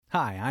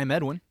Hi, I'm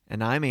Edwin.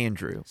 And I'm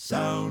Andrew.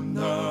 Sound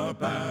the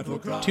battle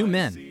cry. 2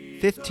 men,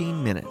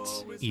 15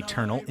 minutes.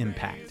 eternal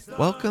impact.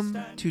 Welcome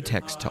to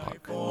Text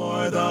Talk.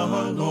 For the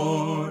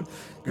Lord,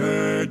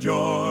 gird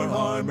your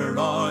armor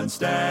on,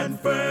 stand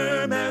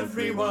firm,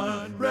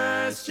 everyone.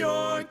 Rest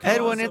your cause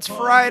Edwin, it's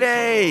upon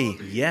Friday.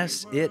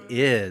 Yes, it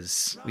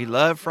is. We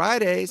love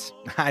Fridays.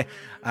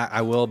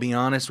 I will be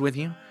honest with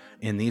you.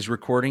 In these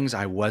recordings,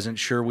 I wasn't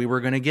sure we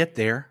were going to get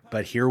there,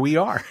 but here we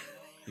are.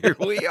 Here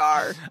we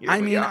are.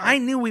 I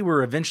knew we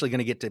were eventually going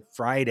to get to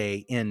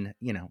Friday in,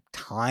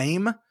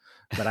 time,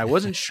 but I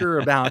wasn't sure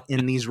about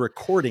in these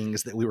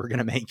recordings that we were going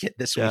to make it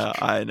this week. Yeah,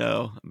 I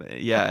know.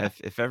 Yeah,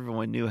 if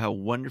everyone knew how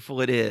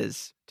wonderful it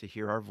is to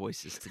hear our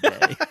voices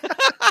today.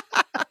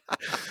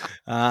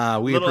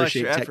 We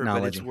appreciate extra technology. Effort,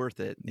 but it's worth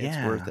it.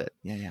 It's worth it.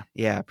 Yeah.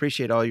 Yeah,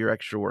 appreciate all your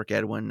extra work,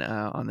 Edwin,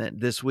 on that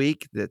this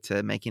week, that's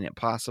making it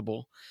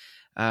possible.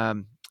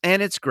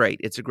 And it's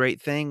great. It's a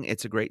great thing.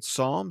 It's a great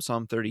Psalm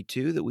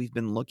 32 that we've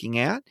been looking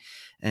at.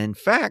 In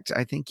fact,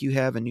 I think you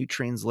have a new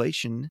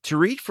translation to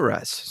read for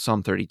us,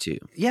 Psalm 32.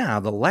 Yeah,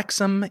 the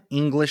Lexham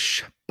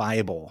English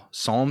Bible,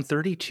 Psalm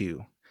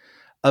 32,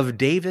 of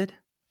David,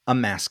 a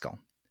Maskil.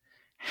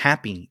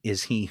 Happy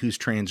is he whose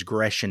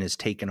transgression is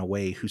taken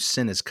away, whose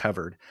sin is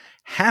covered.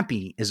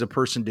 Happy is a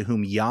person to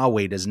whom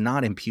Yahweh does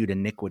not impute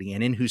iniquity,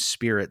 and in whose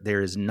spirit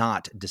there is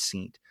not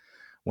deceit.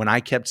 When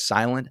I kept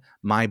silent,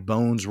 my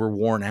bones were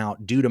worn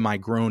out due to my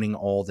groaning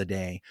all the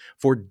day.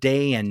 For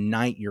day and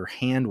night your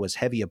hand was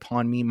heavy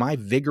upon me. My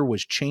vigor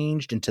was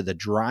changed into the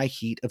dry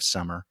heat of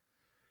summer.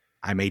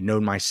 I made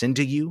known my sin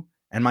to you,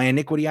 and my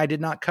iniquity I did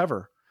not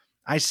cover.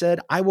 I said,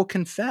 I will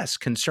confess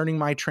concerning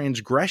my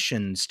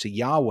transgressions to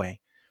Yahweh,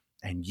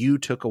 and you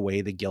took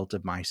away the guilt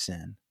of my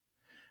sin.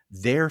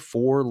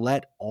 Therefore,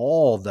 let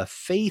all the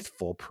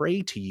faithful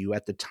pray to you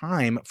at the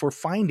time for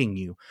finding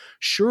you.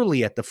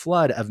 Surely at the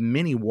flood of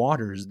many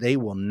waters they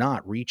will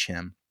not reach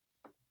him.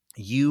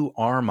 You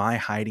are my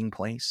hiding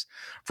place.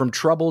 From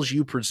troubles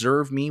you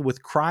preserve me.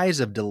 With cries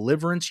of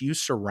deliverance you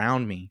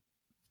surround me.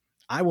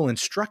 I will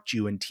instruct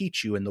you and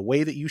teach you in the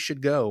way that you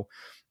should go.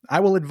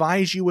 I will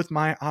advise you with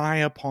my eye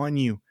upon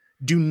you.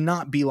 Do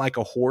not be like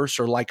a horse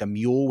or like a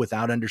mule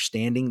without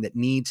understanding that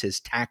needs his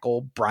tackle,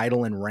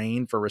 bridle, and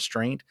rein for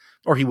restraint,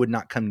 or he would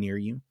not come near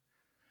you.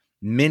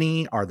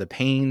 Many are the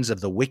pains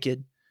of the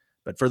wicked,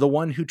 but for the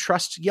one who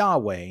trusts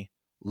Yahweh,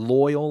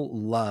 loyal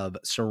love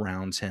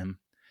surrounds him.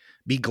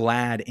 Be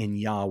glad in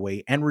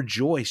Yahweh and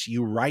rejoice,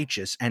 you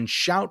righteous, and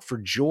shout for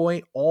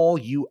joy, all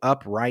you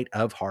upright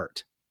of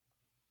heart.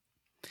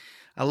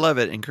 I love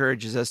it.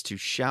 Encourages us to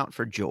shout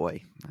for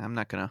joy. I'm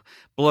not going to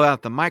blow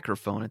out the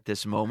microphone at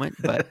this moment,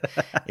 but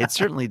it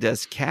certainly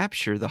does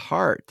capture the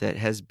heart that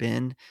has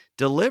been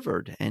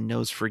delivered and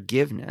knows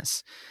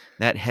forgiveness.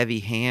 That heavy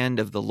hand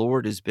of the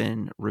Lord has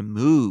been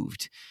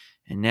removed,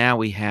 and now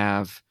we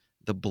have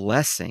the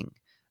blessing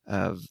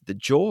of the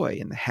joy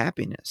and the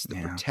happiness,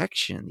 the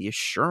protection, the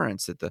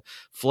assurance that the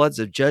floods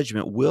of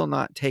judgment will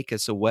not take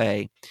us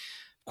away.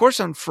 Of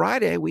course, on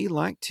Friday, we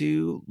like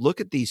to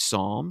look at these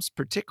Psalms,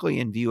 particularly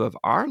in view of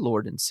our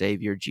Lord and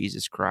Savior,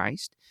 Jesus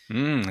Christ.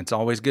 It's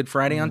always Good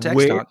Friday on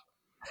Text Talk.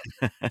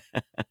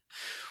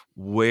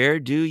 Where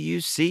do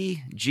you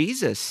see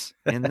Jesus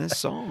in this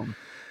Psalm?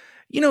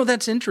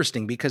 That's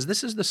interesting because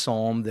this is the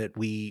Psalm that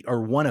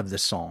one of the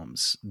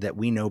Psalms that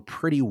we know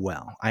pretty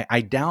well.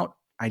 I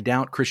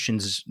doubt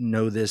Christians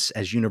know this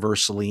as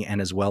universally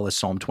and as well as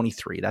Psalm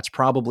 23. That's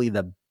probably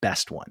the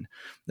best one,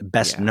 the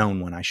best known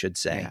one, I should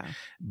say. Yeah.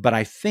 But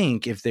I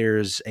think if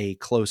there's a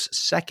close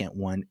second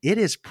one, it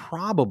is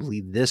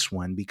probably this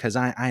one, because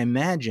I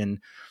imagine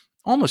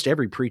almost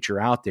every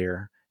preacher out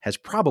there has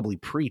probably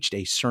preached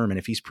a sermon,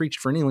 if he's preached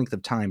for any length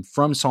of time,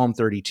 from Psalm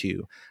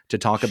 32 to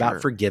talk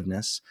about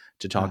forgiveness,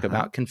 to talk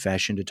about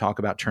confession, to talk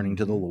about turning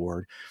to the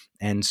Lord.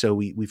 And so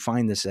we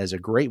find this as a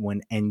great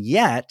one. And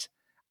yet,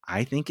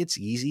 I think it's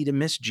easy to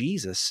miss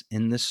Jesus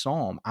in this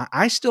psalm.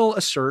 I still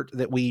assert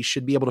that we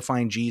should be able to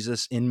find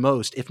Jesus in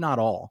most, if not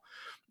all.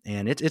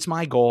 And it's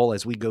my goal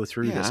as we go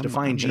through this to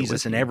find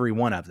Jesus in every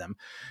one of them.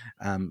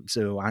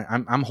 So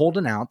I'm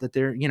holding out that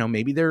there,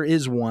 maybe there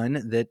is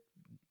one that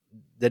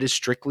is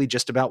strictly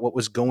just about what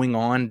was going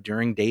on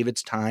during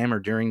David's time or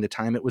during the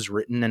time it was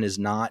written and is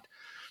not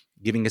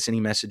giving us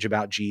any message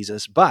about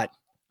Jesus. But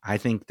I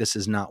think this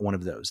is not one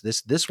of those.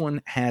 This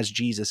one has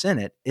Jesus in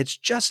it. It's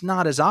just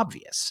not as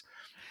obvious.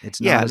 It's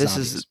not as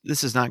obvious.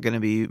 This is not going to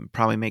be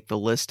probably make the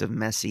list of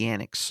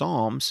messianic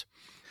psalms.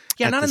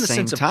 Yeah, not in the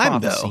sense of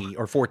prophecy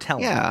or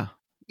foretelling.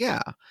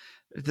 Yeah.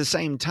 At the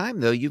same time,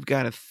 though, you've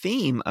got a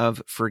theme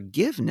of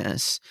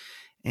forgiveness,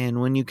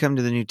 and when you come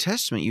to the New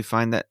Testament, you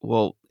find that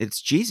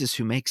it's Jesus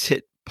who makes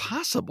it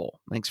possible,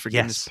 makes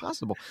forgiveness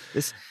possible.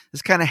 This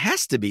kind of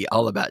has to be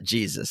all about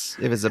Jesus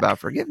if it's about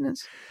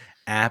forgiveness.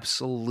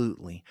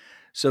 Absolutely.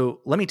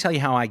 So let me tell you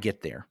how I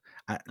get there.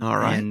 All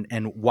right.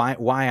 And why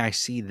I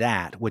see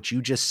that, what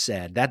you just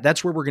said,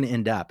 that's where we're going to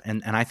end up.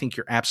 And I think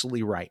you're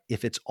absolutely right.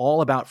 If it's all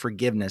about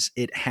forgiveness,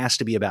 it has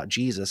to be about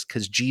Jesus,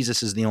 because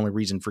Jesus is the only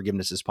reason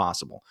forgiveness is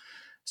possible.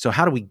 So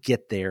how do we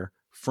get there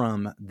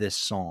from this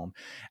psalm.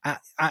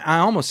 I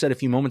almost said a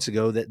few moments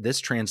ago that this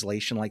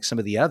translation, like some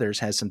of the others,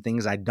 has some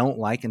things I don't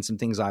like and some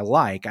things I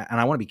like. And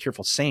I want to be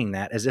careful saying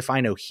that as if I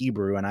know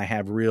Hebrew and I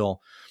have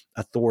real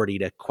authority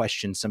to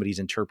question somebody's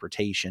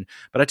interpretation.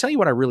 But I tell you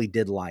what I really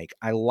did like.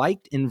 I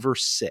liked in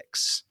verse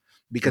 6,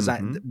 because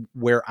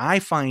where I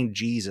find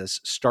Jesus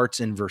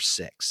starts in verse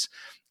 6.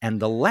 And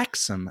the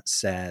Lexham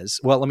says,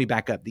 well, let me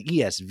back up. The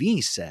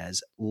ESV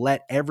says,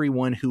 let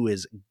everyone who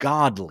is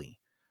godly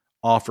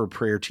offer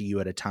prayer to you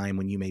at a time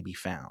when you may be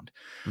found.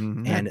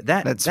 And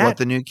that's what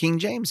the New King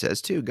James says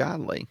too,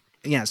 godly.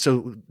 Yeah,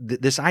 so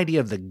this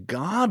idea of the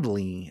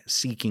godly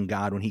seeking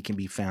God when he can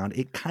be found,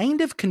 it kind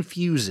of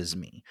confuses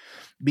me,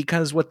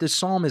 because what this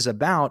psalm is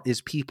about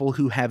is people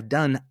who have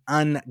done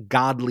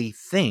ungodly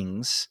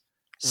things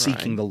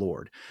seeking the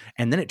Lord.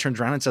 And then it turns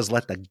around and says,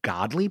 let the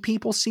godly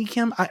people seek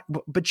him.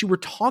 But you were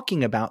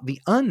talking about the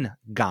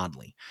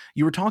ungodly.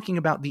 You were talking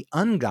about the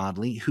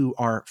ungodly who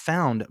are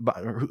found,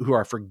 who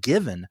are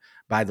forgiven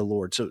by the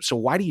Lord. So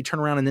why do you turn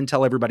around and then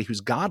tell everybody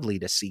who's godly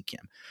to seek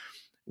him?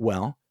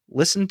 Well,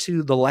 listen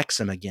to the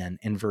Lexham again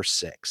in verse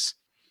 6.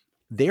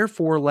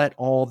 Therefore, let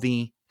all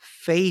the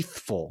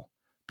faithful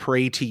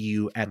pray to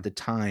you at the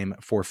time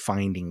for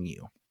finding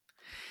you.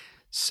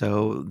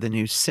 So the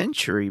New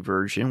Century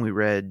Version we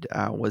read,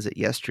 was it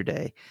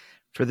yesterday?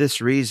 For this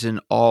reason,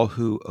 all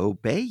who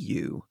obey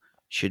you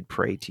should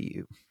pray to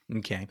you.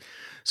 Okay.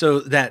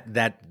 So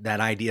that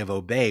idea of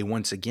obey,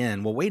 once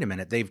again, well, wait a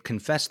minute. They've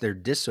confessed their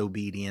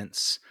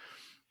disobedience,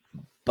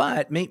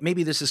 but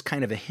maybe this is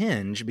kind of a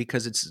hinge,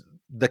 because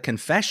the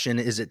confession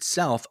is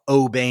itself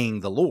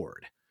obeying the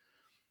Lord.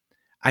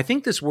 I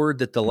think this word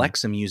that the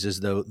Lexham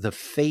uses, though, the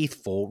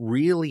faithful,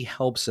 really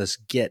helps us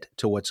get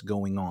to what's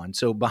going on.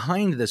 So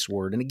behind this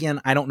word, and again,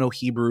 I don't know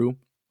Hebrew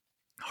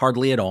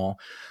hardly at all,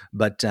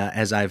 but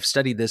as I've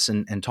studied this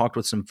and talked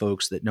with some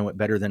folks that know it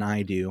better than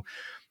I do,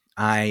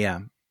 I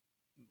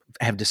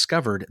have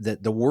discovered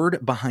that the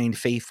word behind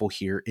faithful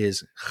here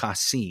is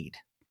chasid,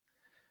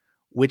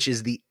 which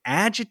is the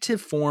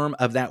adjective form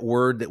of that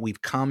word that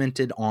we've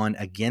commented on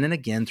again and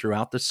again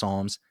throughout the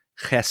Psalms,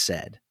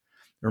 chesed.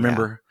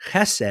 Remember,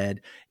 chesed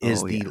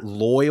is the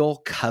loyal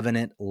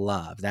covenant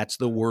love. That's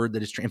the word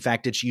that is, in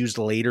fact, it's used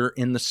later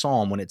in the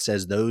Psalm when it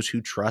says, those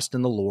who trust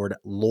in the Lord,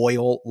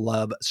 loyal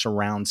love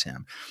surrounds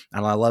him.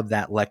 And I love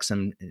that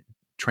Lexham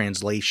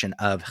translation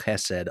of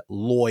chesed,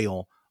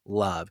 loyal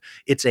love.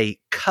 It's a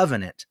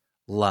covenant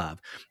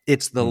love.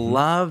 It's the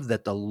love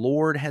that the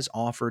Lord has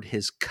offered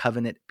his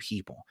covenant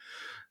people.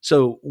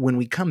 So when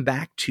we come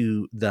back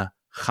to the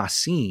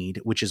chasid,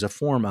 which is a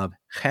form of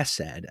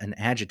chesed, an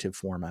adjective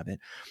form of it,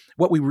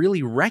 what we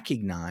really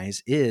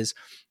recognize is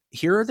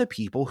here are the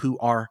people who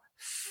are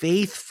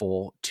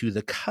faithful to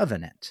the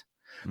covenant.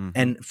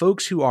 And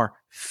folks who are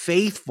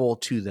faithful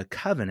to the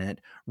covenant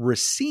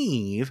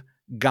receive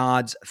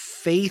God's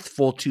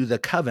faithful to the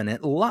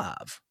covenant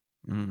love.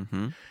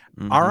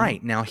 All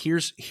right, now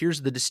here's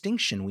the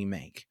distinction we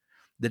make.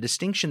 The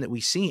distinction that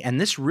we see, and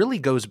this really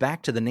goes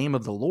back to the name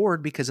of the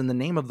Lord, because in the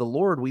name of the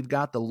Lord, we've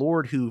got the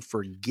Lord who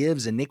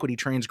forgives iniquity,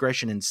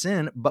 transgression, and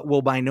sin, but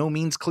will by no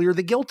means clear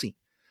the guilty.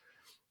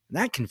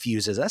 That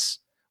confuses us.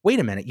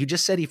 Wait a minute, you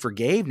just said he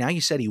forgave, now you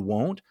said he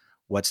won't.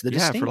 What's the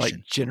distinction? For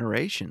like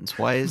generations.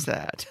 Why is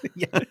that?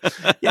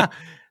 Yeah.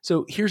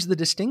 So here's the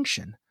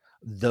distinction.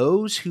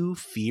 Those who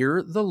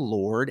fear the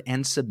Lord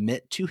and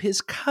submit to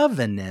his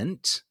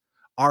covenant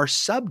are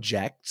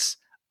subjects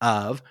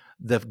of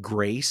the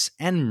grace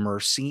and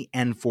mercy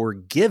and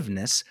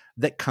forgiveness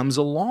that comes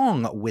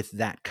along with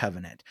that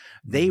covenant.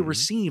 They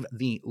receive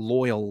the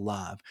loyal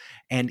love.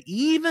 And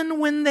even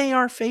when they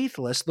are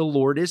faithless, the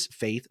Lord is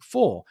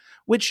faithful,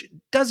 which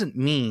doesn't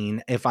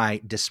mean if I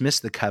dismiss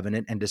the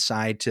covenant and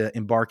decide to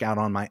embark out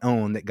on my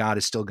own that God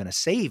is still going to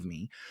save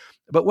me.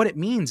 But what it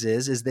means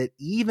is that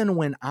even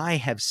when I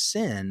have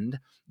sinned,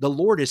 the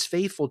Lord is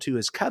faithful to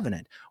his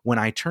covenant. When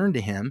I turn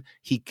to him,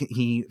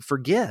 he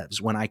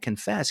forgives. When I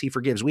confess, he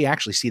forgives. We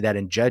actually see that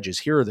in Judges.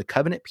 Here are the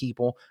covenant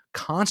people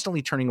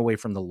constantly turning away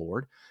from the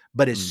Lord.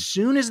 But as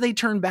soon as they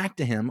turn back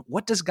to him,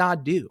 what does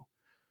God do?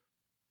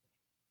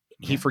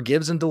 He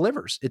forgives and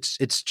delivers.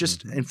 It's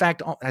just, in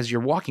fact, as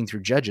you're walking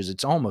through Judges,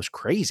 it's almost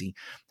crazy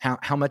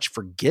how much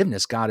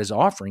forgiveness God is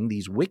offering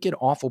these wicked,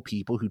 awful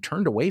people who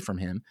turned away from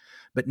him.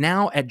 But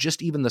now at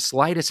just even the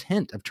slightest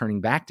hint of turning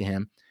back to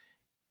him,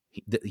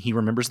 he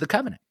remembers the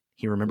covenant.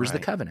 He remembers the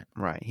covenant.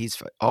 Right.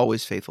 He's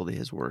always faithful to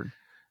his word.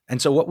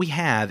 And so what we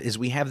have is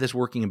we have this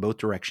working in both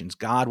directions.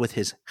 God with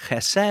his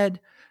chesed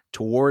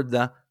toward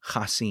the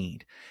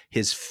chasid,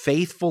 his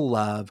faithful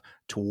love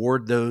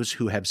toward those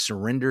who have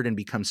surrendered and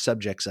become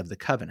subjects of the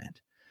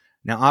covenant.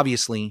 Now,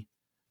 obviously,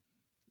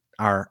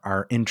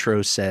 our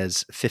intro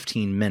says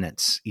 15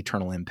 minutes,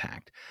 eternal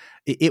impact.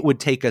 It would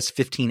take us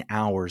 15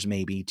 hours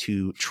maybe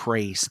to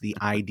trace the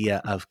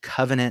idea of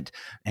covenant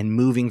and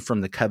moving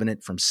from the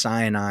covenant from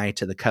Sinai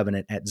to the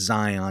covenant at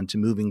Zion to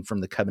moving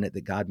from the covenant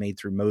that God made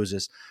through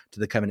Moses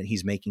to the covenant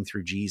he's making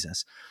through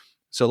Jesus.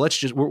 So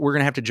we're going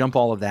to have to jump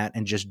all of that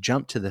and just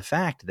jump to the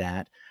fact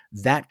that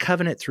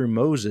covenant through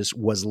Moses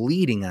was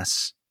leading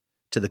us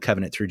to the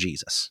covenant through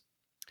Jesus.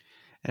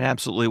 It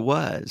absolutely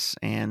was.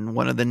 And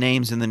one of the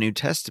names in the New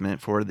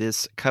Testament for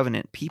this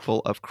covenant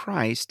people of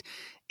Christ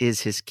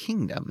is his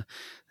kingdom.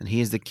 And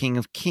he is the King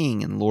of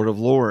Kings and Lord of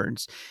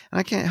Lords. And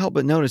I can't help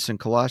but notice in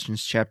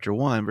Colossians chapter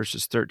 1,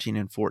 verses 13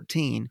 and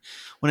 14,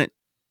 when it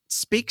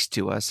speaks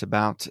to us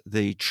about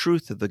the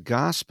truth of the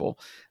gospel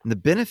and the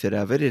benefit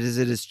of it is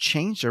it has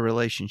changed our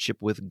relationship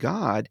with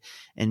God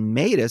and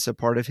made us a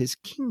part of his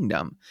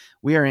kingdom.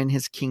 We are in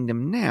his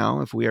kingdom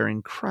now if we are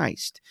in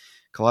Christ.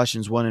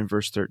 Colossians 1 and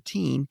verse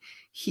 13,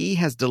 he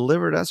has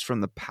delivered us from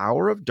the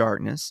power of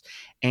darkness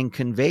and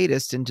conveyed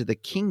us into the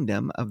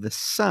kingdom of the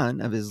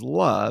Son of his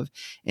love,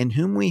 in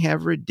whom we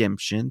have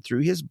redemption through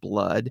his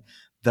blood,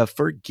 the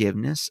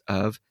forgiveness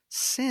of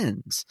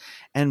sins.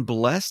 And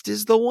blessed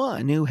is the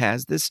one who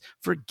has this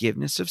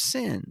forgiveness of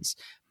sins,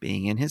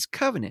 being in his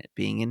covenant,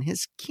 being in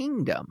his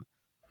kingdom.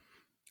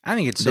 I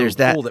think it's so There's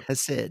cool that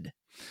hesed.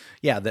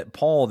 Yeah, that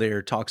Paul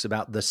there talks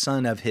about the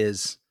son of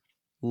his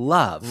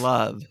love.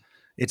 Love.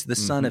 It's the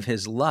son of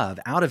his love.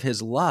 Out of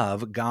his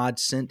love, God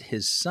sent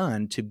his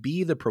son to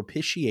be the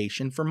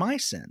propitiation for my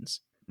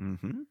sins.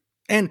 Mm-hmm.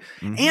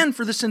 And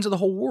for the sins of the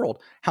whole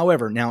world.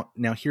 However, now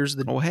here's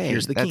the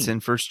here's the key. That's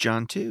in 1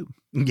 John 2.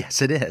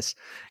 Yes, it is.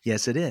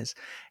 Yes, it is.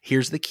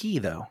 Here's the key,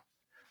 though.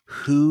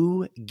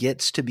 Who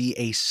gets to be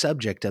a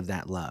subject of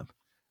that love?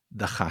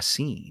 The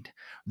Hasid,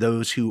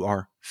 those who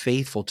are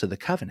faithful to the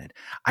covenant.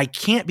 I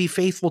can't be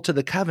faithful to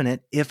the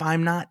covenant if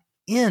I'm not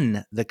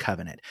in the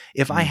covenant,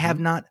 if I have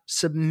not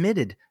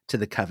submitted to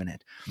the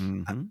covenant.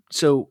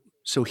 So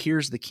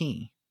here's the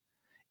key.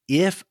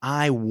 If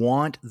I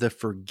want the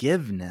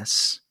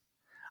forgiveness,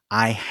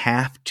 I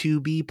have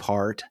to be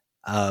part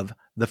of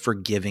the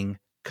forgiving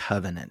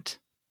covenant.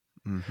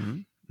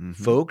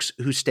 Folks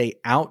who stay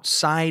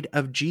outside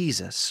of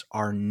Jesus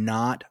are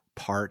not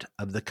part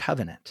of the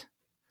covenant.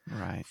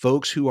 Right.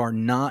 Folks who are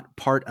not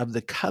part of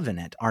the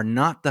covenant are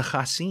not the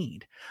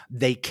Hasid.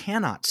 They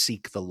cannot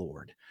seek the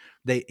Lord.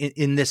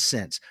 In this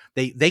sense,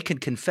 they can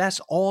confess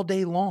all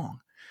day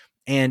long.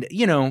 And,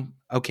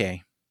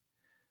 okay,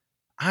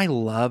 I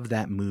love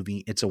that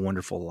movie, It's a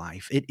Wonderful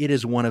Life. It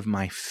is one of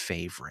my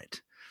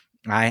favorite.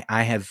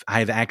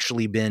 I've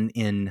actually been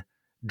in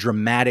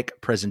dramatic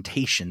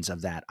presentations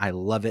of that. I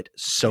love it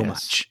so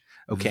much.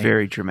 Okay.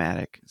 Very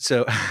dramatic.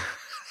 So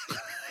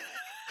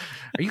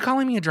are you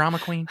calling me a drama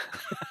queen?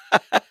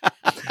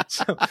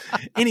 So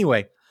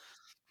anyway,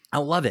 I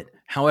love it.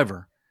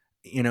 However,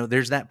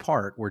 there's that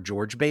part where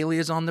George Bailey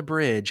is on the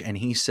bridge and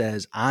he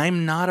says,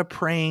 I'm not a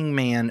praying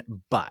man,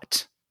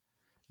 but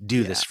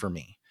do this for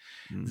me.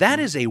 That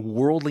is a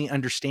worldly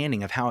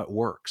understanding of how it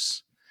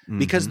works.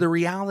 Because the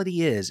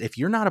reality is, if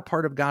you're not a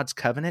part of God's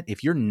covenant,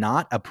 if you're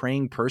not a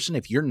praying person,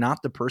 if you're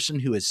not the person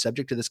who is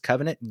subject to this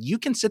covenant, you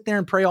can sit there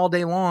and pray all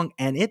day long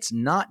and it's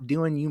not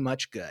doing you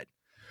much good.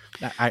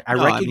 I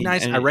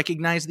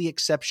recognize the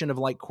exception of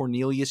like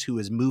Cornelius, who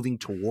is moving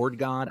toward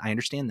God. I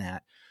understand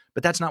that,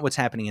 but that's not what's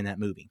happening in that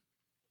movie.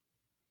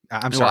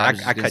 I'm sorry,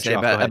 I cut you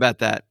off.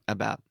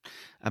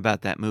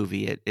 About that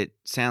movie. It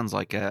sounds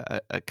like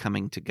a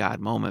coming to God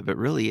moment, but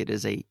really it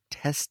is a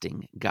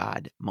testing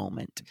God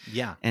moment.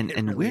 Yeah,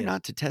 and we're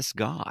not to test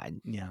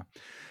God. Yeah.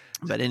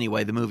 But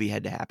anyway, the movie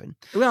had to happen.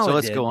 Well, so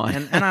let's go on.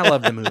 and I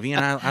love the movie,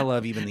 and I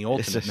love even the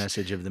ultimate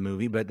message of the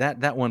movie. But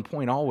that one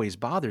point always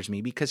bothers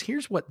me, because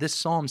here's what this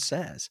psalm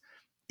says.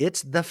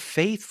 It's the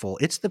faithful.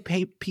 It's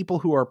the people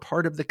who are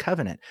part of the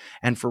covenant.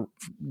 And for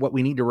what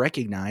we need to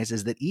recognize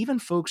is that even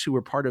folks who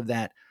were part of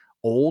that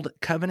old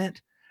covenant,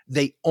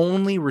 they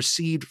only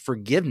received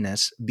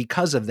forgiveness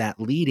because of that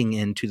leading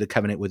into the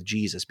covenant with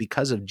Jesus,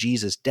 because of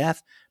Jesus'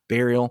 death,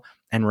 burial,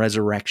 and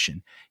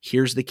resurrection.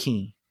 Here's the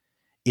key.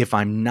 If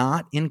I'm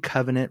not in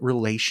covenant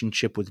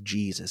relationship with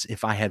Jesus,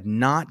 if I have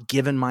not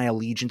given my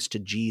allegiance to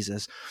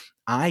Jesus,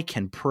 I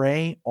can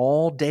pray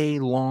all day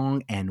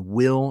long and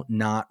will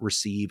not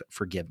receive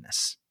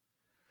forgiveness.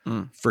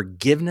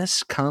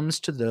 Forgiveness comes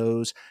to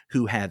those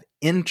who have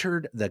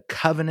entered the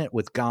covenant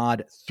with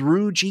God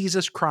through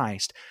Jesus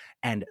Christ,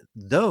 and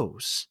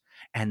those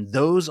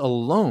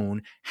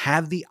alone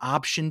have the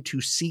option to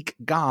seek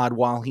God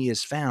while he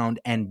is found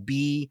and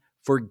be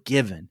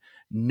forgiven.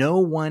 No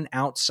one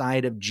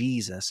outside of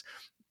Jesus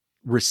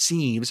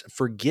receives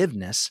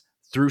forgiveness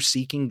through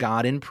seeking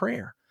God in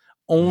prayer,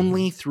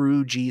 only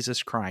through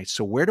Jesus Christ.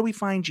 So where do we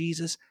find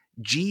Jesus?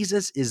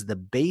 Jesus is the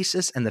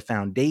basis and the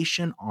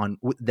foundation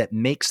that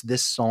makes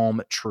this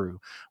psalm true.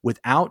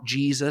 Without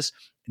Jesus,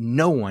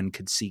 no one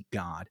could seek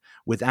God.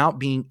 Without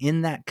being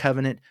in that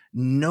covenant,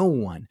 no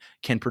one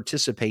can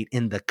participate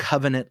in the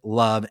covenant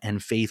love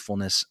and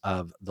faithfulness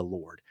of the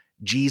Lord.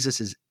 Jesus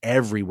is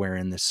everywhere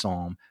in this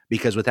psalm,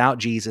 because without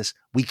Jesus,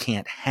 we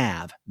can't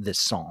have this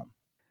psalm.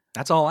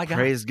 That's all I got.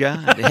 Praise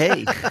God.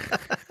 Hey.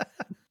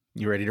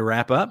 You ready to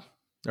wrap up?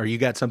 Or you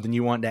got something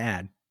you want to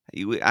add?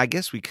 I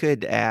guess we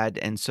could add,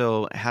 and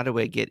so how do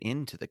I get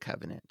into the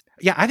covenant?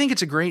 Yeah, I think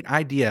it's a great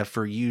idea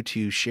for you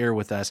to share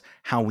with us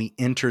how we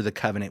enter the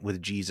covenant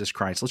with Jesus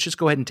Christ. Let's just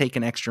go ahead and take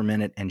an extra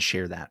minute and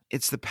share that.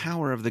 It's the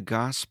power of the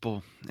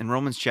gospel. In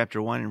Romans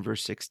chapter 1 and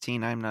verse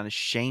 16, I am not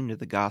ashamed of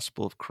the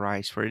gospel of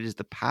Christ, for it is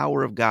the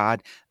power of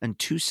God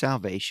unto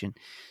salvation,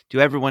 to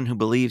everyone who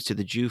believes, to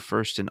the Jew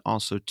first and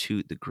also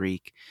to the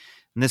Greek.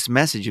 And this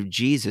message of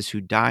Jesus,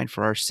 who died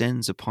for our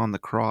sins upon the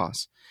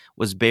cross,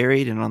 was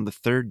buried, and on the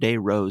third day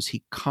rose.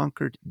 He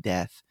conquered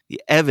death.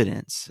 The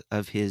evidence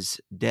of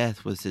his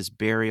death was his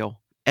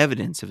burial.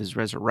 Evidence of his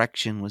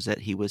resurrection was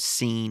that he was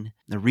seen.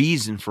 The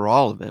reason for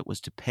all of it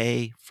was to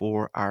pay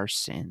for our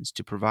sins,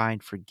 to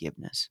provide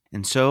forgiveness.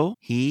 And so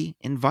he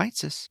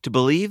invites us to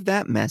believe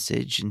that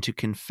message and to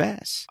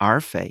confess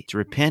our faith, to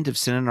repent of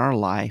sin in our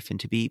life, and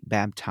to be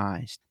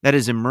baptized. That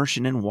is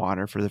immersion in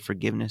water for the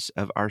forgiveness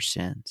of our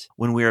sins.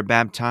 When we are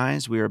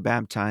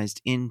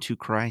baptized into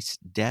Christ's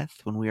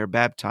death. When we are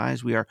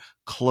baptized, we are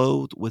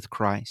clothed with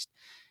Christ.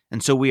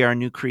 And so we are a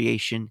new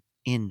creation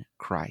in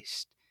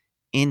Christ,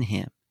 in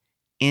him,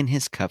 in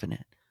his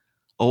covenant.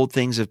 Old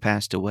things have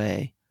passed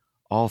away.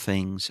 All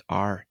things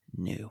are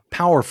new.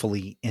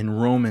 Powerfully, in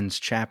Romans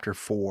chapter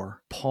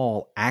 4,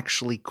 Paul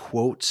actually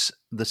quotes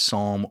the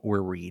psalm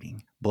we're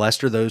reading.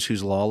 Blessed are those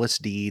whose lawless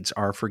deeds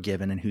are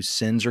forgiven and whose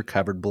sins are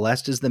covered.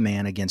 Blessed is the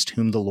man against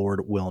whom the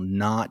Lord will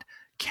not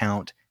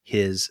count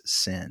his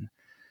sin.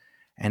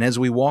 And as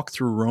we walk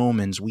through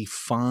Romans, we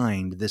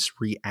find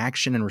this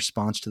reaction and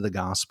response to the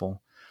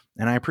gospel.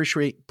 And I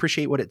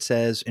appreciate what it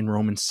says in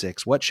Romans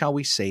 6. What shall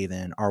we say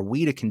then? Are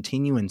we to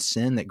continue in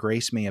sin that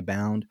grace may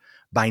abound?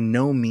 By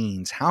no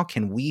means. How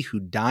can we who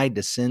died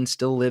to sin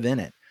still live in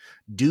it?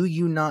 Do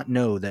you not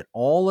know that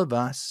all of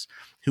us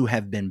who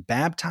have been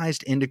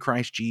baptized into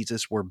Christ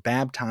Jesus were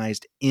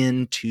baptized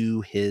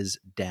into his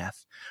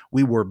death?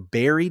 We were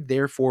buried,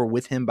 therefore,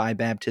 with him by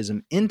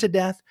baptism into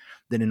death,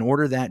 that in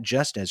order that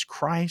just as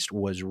Christ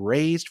was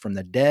raised from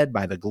the dead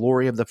by the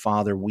glory of the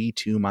Father, we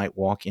too might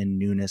walk in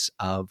newness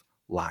of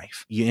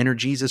life. You enter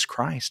Jesus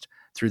Christ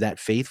through that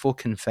faithful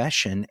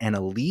confession and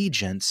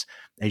allegiance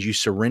as you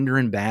surrender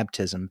in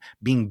baptism,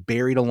 being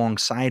buried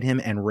alongside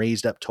him and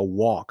raised up to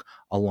walk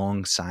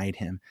alongside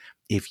him.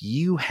 If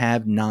you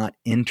have not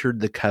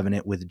entered the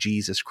covenant with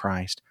Jesus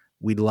Christ,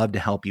 we'd love to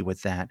help you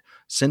with that.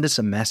 Send us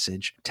a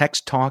message.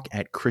 Text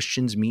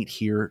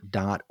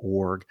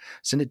talk@christiansmeethere.org.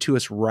 Send it to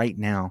us right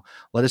now.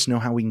 Let us know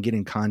how we can get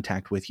in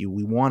contact with you.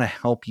 We want to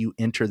help you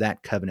enter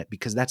that covenant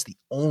because that's the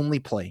only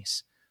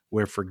place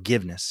where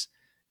forgiveness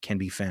can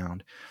be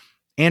found.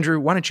 Andrew,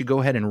 why don't you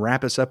go ahead and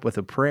wrap us up with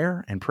a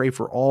prayer and pray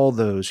for all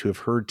those who have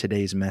heard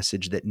today's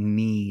message that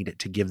need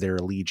to give their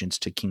allegiance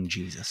to King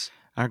Jesus.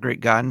 Our great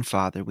God and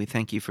Father, we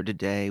thank you for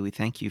today. We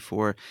thank you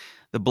for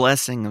the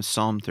blessing of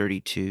Psalm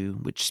 32,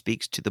 which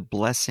speaks to the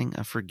blessing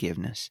of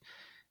forgiveness,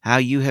 how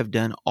you have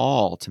done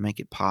all to make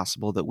it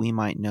possible that we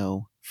might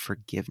know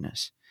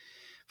forgiveness.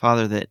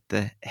 Father, that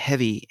the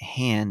heavy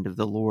hand of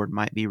the Lord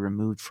might be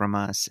removed from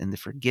us in the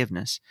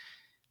forgiveness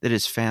that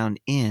is found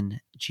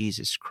in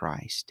Jesus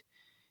Christ.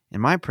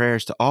 And my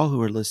prayers to all who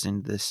are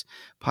listening to this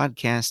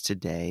podcast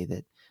today,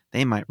 that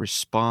they might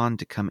respond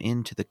to come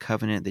into the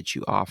covenant that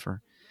you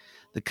offer,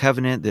 the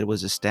covenant that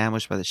was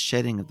established by the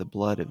shedding of the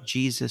blood of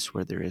Jesus,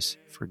 where there is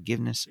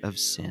forgiveness of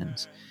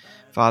sins.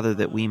 Father,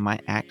 that we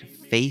might act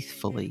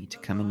faithfully to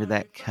come into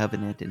that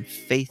covenant and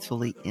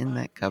faithfully in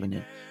that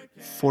covenant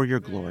for your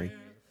glory.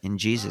 In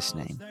Jesus'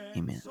 name,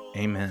 amen.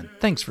 Amen.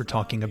 Thanks for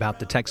talking about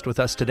the text with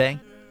us today.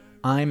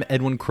 I'm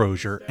Edwin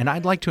Crozier, and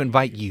I'd like to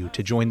invite you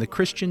to join the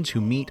Christians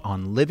who meet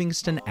on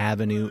Livingston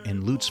Avenue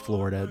in Lutz,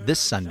 Florida this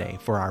Sunday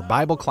for our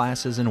Bible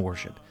classes and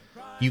worship.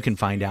 You can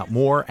find out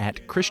more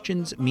at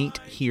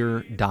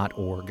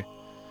christiansmeethere.org.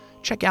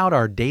 Check out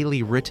our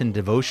daily written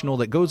devotional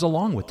that goes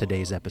along with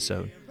today's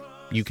episode.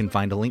 You can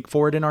find a link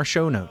for it in our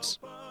show notes.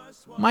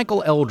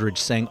 Michael Eldridge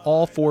sang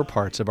all 4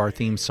 parts of our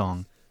theme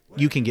song.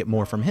 You can get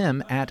more from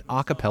him at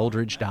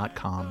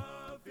acapeldridge.com.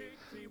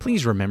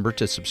 Please remember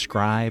to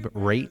subscribe,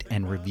 rate,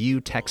 and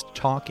review Text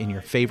Talk in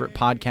your favorite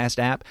podcast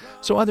app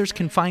so others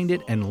can find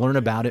it and learn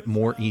about it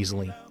more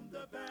easily.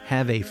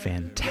 Have a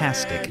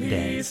fantastic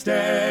day.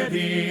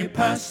 Steady,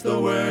 pass the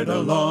word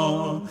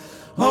along.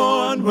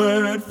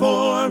 Onward,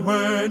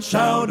 forward,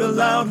 shout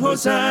aloud,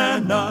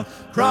 Hosanna.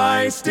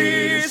 Christ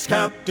is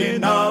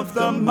captain of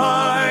the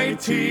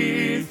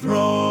mighty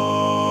throne.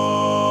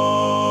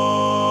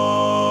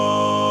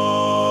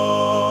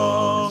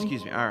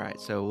 Excuse me. All right,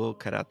 so we'll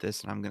cut out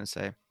this, and I'm going to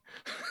say...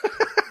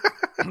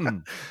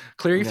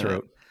 Clear your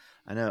throat.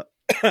 I know.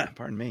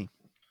 Pardon me.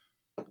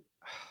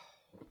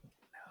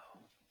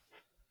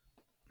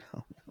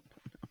 No.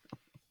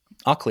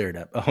 I'll clear it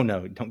up. Oh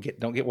no, don't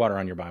get water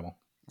on your Bible.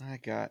 I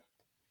got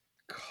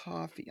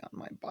coffee on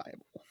my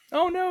Bible.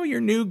 Oh no, your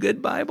new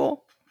good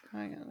Bible.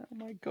 I got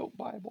my goat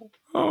Bible.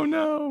 Oh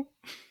no.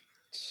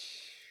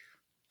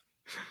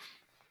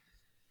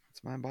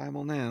 It's my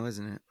Bible now,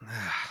 isn't it?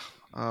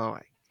 You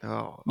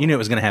knew it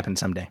was going to happen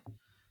someday.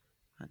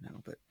 I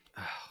know, but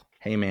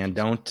hey man,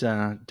 don't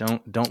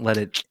let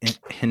it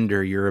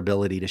hinder your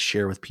ability to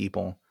share with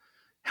people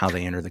how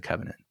they enter the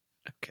covenant.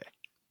 okay.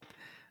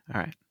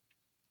 All right.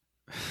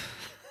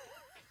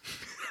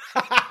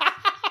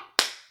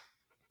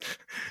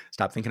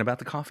 Stop thinking about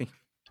the coffee.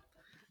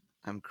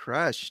 I'm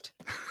crushed.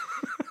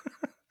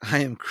 I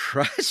am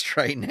crushed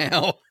right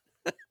now.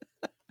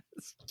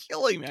 It's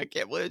killing me. I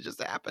can't believe it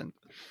just happened.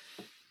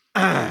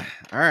 All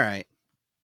right.